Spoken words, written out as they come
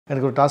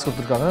எனக்கு ஒரு டாஸ்க்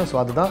கொடுத்துருக்காங்க. ஸோ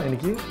அதுதான்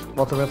இன்னைக்கு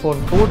மொத்தமே ஃபோன்.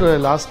 ஃபோன்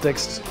லாஸ்ட்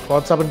டெக்ஸ்ட்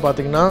வாட்ஸ்அப்னு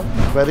பார்த்தீங்கன்னா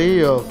very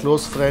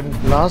close friend.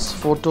 Last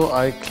photo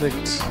I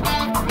clicked.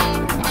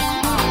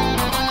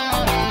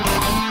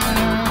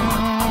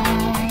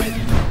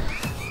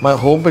 My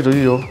home page.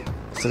 ஐயோ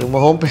சரி,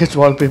 உங்கள் home page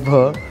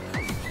wallpaper.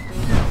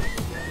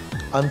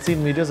 unseen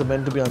videos are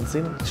meant to be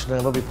unseen, should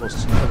never be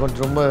posted.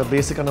 கொஞ்சம் ரொம்ப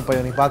பேசிக்கான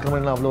பையன். நீங்கள் பார்க்குற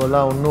மாதிரிலாம்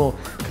அவ்வளோலாம் ஒன்றும்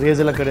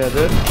க்ரேஸெல்லாம்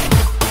கிடையாது.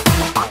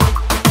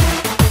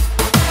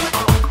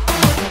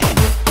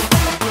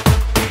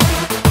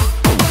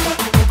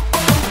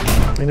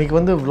 இன்றைக்கி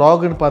வந்து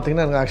vlogன்னு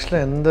பார்த்தீங்கன்னா எனக்கு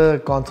ஆக்சுவலாக எந்த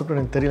கான்செப்டும்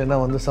எனக்கு தெரியல. ஏன்னா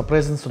வந்து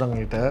சர்ப்ரைஸ்ன்னு சொன்னாங்க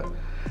என்கிட்ட.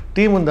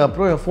 டீம் வந்து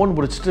அப்புறம் என் ஃபோன்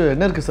பிடிச்சிட்டு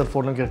என்ன இருக்குது சார்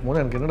ஃபோன்லாம்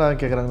கேட்கும்போது எனக்கு என்னடா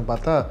கேட்குறாங்கன்னு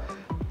பார்த்தா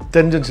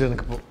தெரிஞ்சிச்சு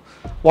எனக்கு. இப்போ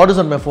what is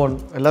on my phone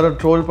எல்லோரும்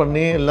ட்ரோல்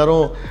பண்ணி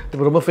எல்லோரும்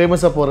இப்போ ரொம்ப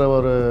ஃபேமஸாக போகிற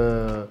ஒரு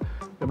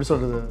எப்படி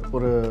சொல்கிறது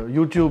ஒரு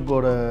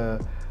யூடியூப்போட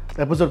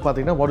எபிசோட்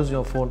பார்த்தீங்கன்னா what is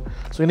your phone.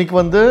 So இன்றைக்கி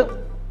வந்து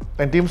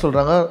என் டீம்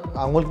சொல்கிறாங்க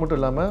அவங்களுக்கு மட்டும்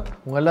இல்லாமல்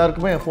உங்கள்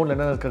எல்லாருக்குமே என் ஃபோனில்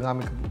என்னென்ன இருக்குது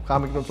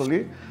காமிக்கணும்னு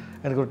சொல்லி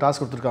எனக்கு ஒரு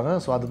டாஸ்க் கொடுத்துருக்காங்க.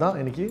 ஸோ அதுதான்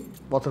இன்றைக்கி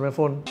what's on my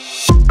phone.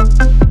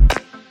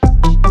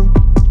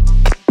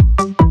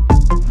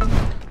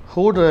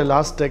 Hood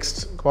last text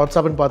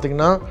வாட்ஸ்அப்னு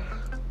பார்த்தீங்கன்னா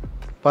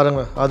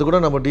பாருங்கள், அது கூட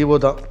நம்ம டிவோ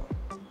தான்.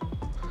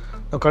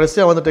 நான்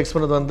கடைசியாக வந்து டெக்ஸ்ட்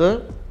பண்ணது வந்து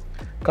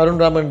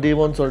கருண் ராமன்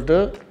டிவோன்னு சொல்லிட்டு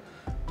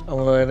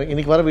அவங்க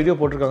இன்றைக்கி வர வீடியோ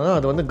போட்டிருக்காங்க.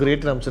 அது வந்து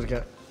கிரேட்னு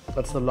அனுப்பிச்சிருக்கேன்.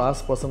 That's the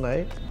last person I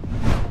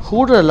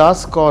hood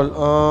last call.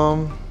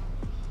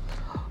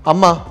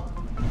 அம்மா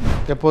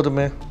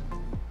எப்போதுமே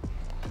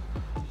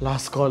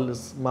லாஸ்ட் கால்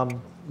இஸ்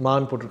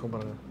மான்னு போட்டிருக்கோம்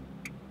பாருங்கள்.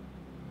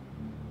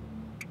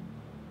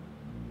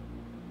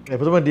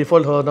 எப்போதுமே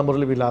default her number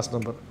will be last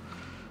number.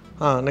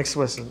 Next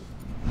question.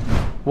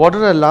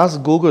 What are last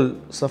Google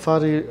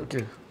safari.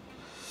 Okay,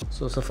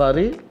 so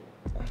safari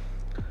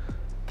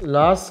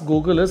last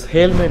Google is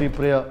Hale Mary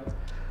prayer.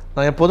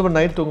 நான் எப்போதுமே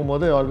night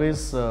தூங்கும்போது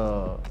always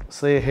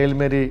say Hale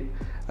Mary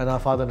and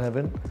R father in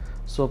heaven.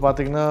 So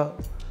பார்த்தீங்கன்னா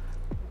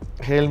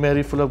Hail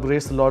Mary, full of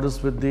grace, the Lord is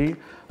with thee.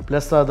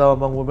 Blessed art thou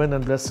among women,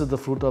 and blessed is the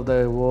fruit of thy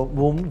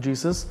womb,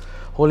 Jesus.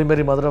 Holy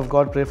Mary, Mother of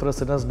God, pray for us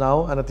sinners now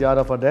and at the hour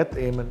of our death.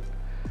 Amen.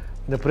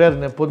 In the prayer,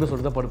 I எப்போதுமே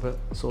சொல்லிட்டு தான் படுப்பேன்.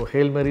 So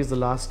Hail Mary is the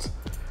last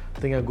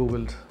thing I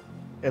googled,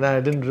 and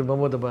I didn't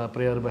remember the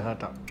prayer by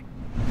heart.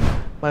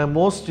 My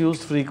most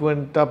used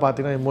frequent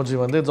பார்த்தீங்கன்னா emoji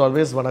வந்து it's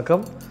always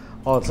வணக்கம்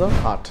or it's a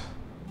heart.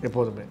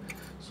 எப்போதுமே.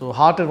 So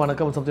heart and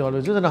வணக்கம் something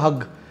always use, and a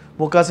hug.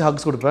 முக்காசி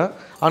hugs கொடுப்பேன்.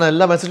 ஆனால்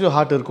எல்லா மெசேஜ்லையும்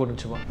heart இருக்கும்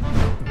நிச்சயமாக.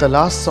 The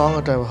last song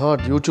at I've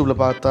heard யூடியூப்பில்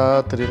பார்த்தா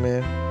தெரியுமே.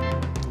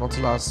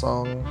 Watts last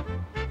song?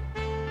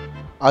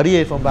 அடியே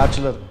ஃப்ரம்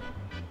பேச்சுலர்.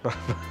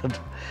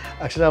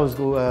 ஆக்சுவலாக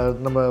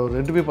நம்ம ஒரு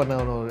இன்டர்வியூ பண்ண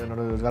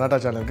என்னோட கலாட்டா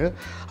சேனலுக்கு.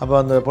 அப்போ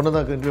அந்த பொண்ணு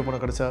தான் இன்டர்வியூ பண்ண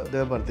கிடச்சா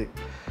தேவபாரதி.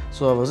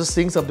 ஸோ அவள் வந்து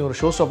சிங் சம்திங் ஒரு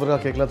ஷோ ஸ்டாப்பராக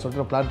கேட்கலான்னு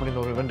சொல்லிட்டு நான் பிளான்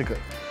பண்ணியிருந்தேன் ஒரு இவெண்ட்டுக்கு.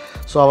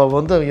 ஸோ அவள்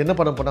வந்து என்ன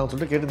பண்ணாங்கன்னு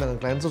சொல்லிட்டு கேட்டிருந்தாங்க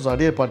கிளைண்ட்ஸும். ஸோ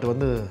அடியே பாட்டு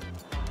வந்து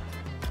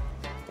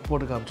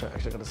போட்டு காமிச்சேன்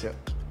ஆக்சுவலாக கடைசியாக.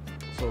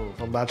 So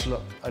from Bachelor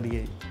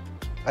Adiye.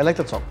 I like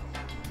that song.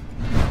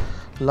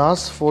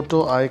 Last photo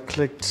I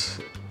clicked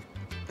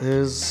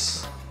is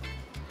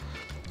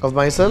of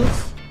myself.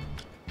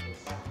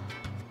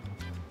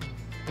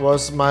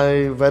 Was my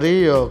very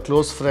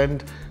close friend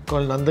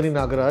called Nandini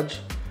Nagaraj.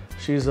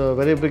 She's a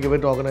very big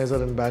event organizer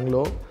in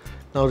Bangalore.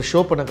 நான் ஒரு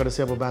show பண்ண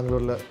கடைசியாக இப்போ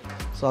பெங்களூரில்.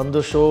 So அந்த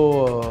show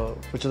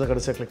picture தான்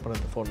கடைசியாக click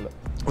பண்ணேன் ஃபோனில்.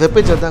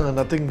 வெப்பேஜ் தாங்க,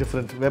 nothing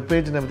different.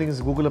 Webpage and everything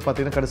is கூகுளில்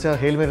பார்த்தீங்கன்னா கடைசியாக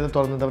ஹேல் மேரி தான்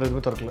திறந்து தவிர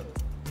எதுவுமே திறக்கல.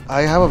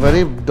 I have a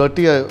very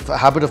dirty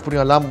habit of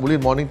putting alarm only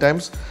in morning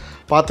times.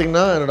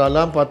 பார்த்தீங்கன்னா என்னோட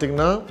அலாம்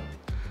பார்த்தீங்கன்னா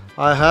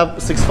I have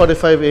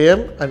 6:45 AM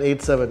and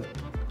 8:07.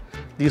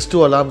 These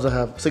two alarms I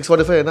have.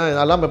 6:45 ஏன்னா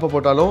அலாம் எப்போ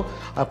போட்டாலும்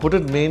I put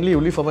it mainly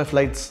only for my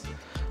flights.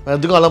 நான்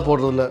எதுக்கும் அலாம்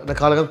போடுறதில்ல. நான்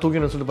காலையில்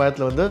தூங்கினு சொல்லிட்டு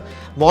பயத்தில் வந்து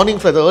மார்னிங்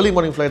ஃப்ளைட் ஏர்லி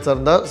மார்னிங் ஃப்ளைட்ஸாக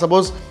இருந்தால்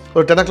சப்போஸ்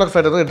ஒரு 10 o'clock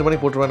ஃப்ளைட் இருந்தால் 8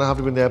 மணிக்கு போட்டுருவேன்.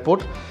 ஹாப்பி இந்த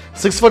ஏர்போர்ட்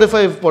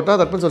 6:45 போட்டால்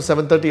தட் மீன்ஸ் ஒரு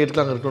 7:30 8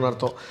 அங்கே இருக்கணும்னு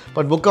அர்த்தம்.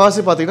 பட்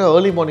முக்கால்வாசி பார்த்தீங்கன்னா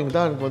ஏர்லி மார்னிங்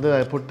தான் எனக்கு வந்து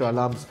I put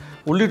alarms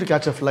only to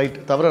catch a flight.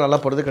 தவிர நல்லா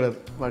போடுறதே கிடையாது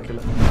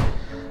வாழ்க்கையில்.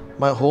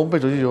 My home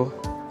page. ஐயோ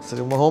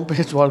சரி, உங்கள் home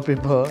page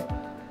wallpaper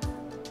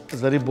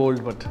it's very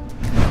bold but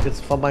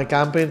it's for my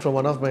campaign from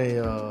one of my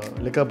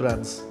liquor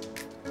brands.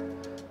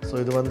 So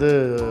இது வந்து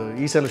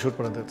ஈஸியில் ஷூட்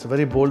பண்ணது. It's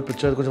very bold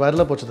picture. கொஞ்சம்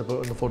வைரலாக போச்சு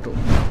இந்த photo.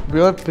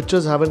 Pier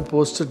pictures heaven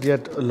posted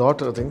yet a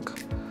lot I think.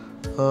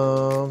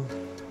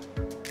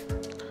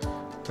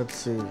 Let's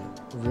see.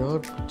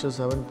 Weird pictures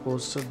haven't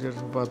posted yet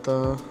in பார்த்தா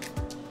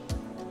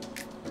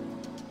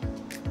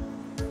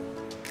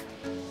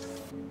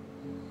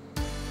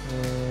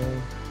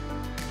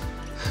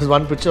there's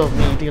one picture of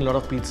me eating a lot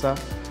of pizza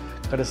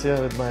கடைசியாக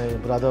with my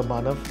brother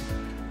Manav.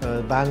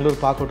 Bangalore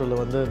park ஹோட்டலில்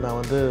வந்து நான்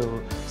வந்து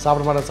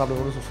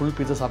சாப்பிடும்போது full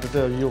பீஸா சாப்பிட்டுட்டு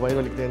ஐயோ வயிறு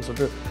வலிக்கிறேன்னு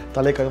சொல்லிட்டு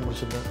தலை கழுவி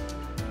முடிச்சிருந்தேன்.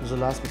 This is the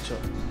last picture.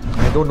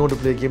 I don't know to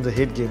play games. I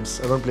hate games.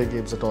 I don't play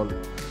games at all.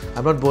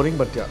 I'm not boring,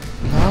 but yeah.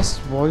 Last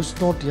voice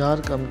note yaar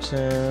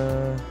kamche.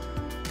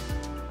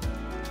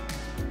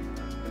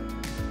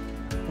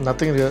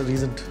 Nothing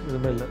recent.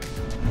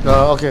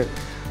 Okay.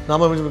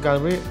 Nama video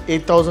camera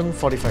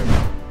 8045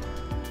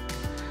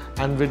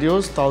 and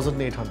videos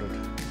 1800.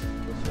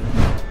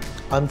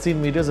 unseen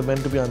videos are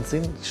meant to be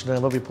unseen, should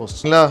never be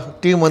posted. இல்ல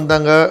team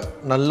வந்தாங்க,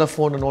 நல்ல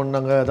phone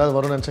நோண்டாங்க, ஏதாவது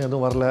வரும்னு நினச்சாங்க,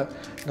 எதுவும் வரல.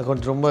 எனக்கு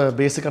கொஞ்சம் ரொம்ப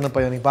பேசிக்கான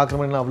பையன், நீங்கள் பார்க்குற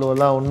மாதிரி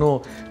அவ்வளோலாம் ஒன்றும்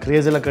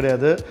க்ரேஸெல்லாம்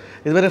கிடையாது.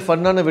 இதுமாதிரி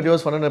ஃபன்னான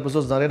வீடியோஸ், ஃபன்னான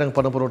எபிசோட்ஸ் நிறைய நாங்கள்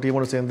பண்ண போகிறோம்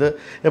டீமோட சேர்ந்து.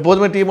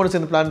 எப்போதுமே டீமோட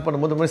சேர்ந்து பிளான்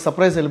பண்ணும்போது இந்த மாதிரி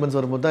சர்ப்ரைஸ் எலிமெண்ட்ஸ்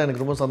வரும்போது தான்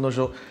எனக்கு ரொம்ப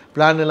சந்தோஷம்.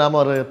 பிளான்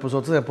இல்லாமல் வர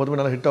எபிசோட்ஸ் எப்போதுமே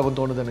நல்லா ஹிட் ஆகும்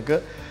தோணுது எனக்கு.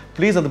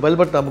 ப்ளீஸ் அந்த பெல்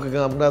பட்டன் அமுக்குங்க,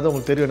 அப்படின்னா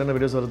உங்களுக்கு தெரியும் என்னென்ன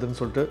வீடியோஸ் வருதுன்னு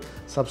சொல்லிட்டு.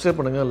 சப்ஸ்கிரைப்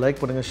பண்ணுங்கள், லைக்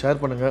பண்ணுங்கள்,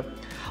 ஷேர் பண்ணுங்கள்.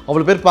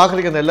 அவ்வளோ பேர்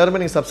பார்க்குறீங்க, அந்த எல்லாருமே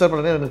நீங்கள் சப்ஸ்கிரைப்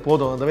பண்ணுங்கள், எனக்கு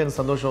போதும். அதுவே எனக்கு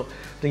சந்தோஷம்.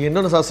 நீங்கள்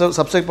இன்னொன்று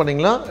சப்ஸ்கிரைப்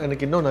பண்ணிங்களா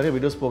எனக்கு இன்னும் நிறைய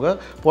வீடியோஸ்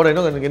போட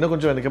எனக்கு இன்னும்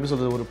கொஞ்சம் எனக்கு எப்படி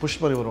சொல்கிறது, ஒரு புஷ்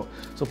மாதிரி வரும்.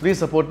 So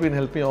please support me and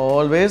help me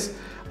always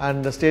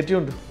and stay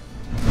tuned.